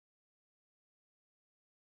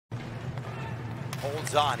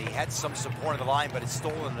holds on. He had some support on the line, but it's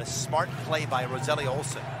stolen. A smart play by Roselli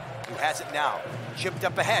Olsen, who has it now. Chipped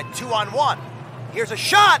up ahead, 2-on-1. Here's a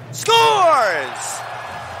shot, scores!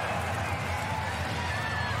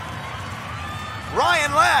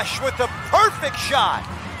 Ryan Lasch with the perfect shot.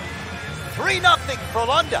 3-0 for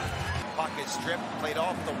Lunda. Puck is stripped, played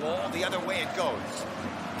off the wall, the other way it goes.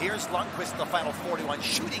 Here's Lundqvist in the final 41,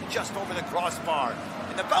 shooting just over the crossbar.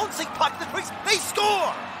 And the bouncing puck, the crease, they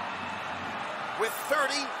score! With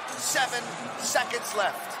 37 seconds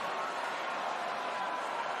left.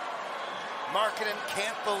 Markkanen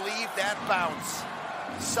can't believe that bounce.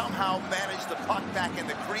 Somehow managed the puck back in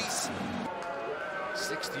the crease.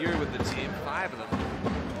 6th year with the team, 5 of them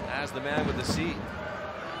as the man with the C.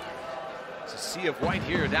 It's a sea of white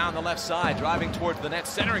here down the left side, driving towards the net,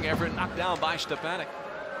 centering effort, knocked down by Stepanek.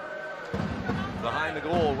 Behind the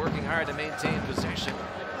goal, working hard to maintain possession.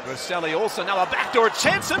 Roselli Olsen, now a backdoor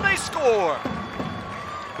chance, and they score!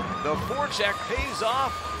 The forecheck pays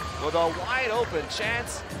off with a wide open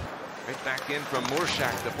chance. Right back in from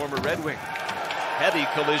Murshak, the former Red Wing. Heavy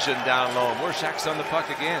collision down low. Murshak's on the puck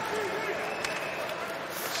again.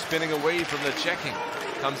 Spinning away from the checking.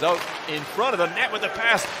 Comes out in front of the net with the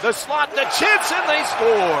pass. The slot, the chance, and they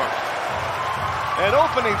score! An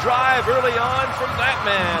opening drive early on from that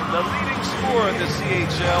man, the leading scorer in the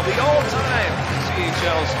CHL, the all-time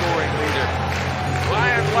CHL scoring leader.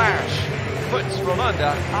 Ryan Lasch puts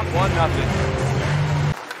Rolanda up 1-0.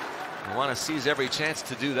 You want to seize every chance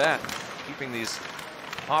to do that. Keeping these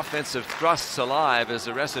offensive thrusts alive is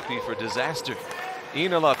a recipe for disaster.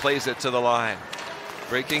 Inola plays it to the line.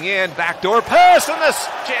 Breaking in, backdoor pass, and this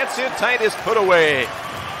chance in tight is put away.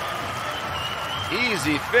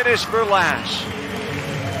 Easy finish for Lasch.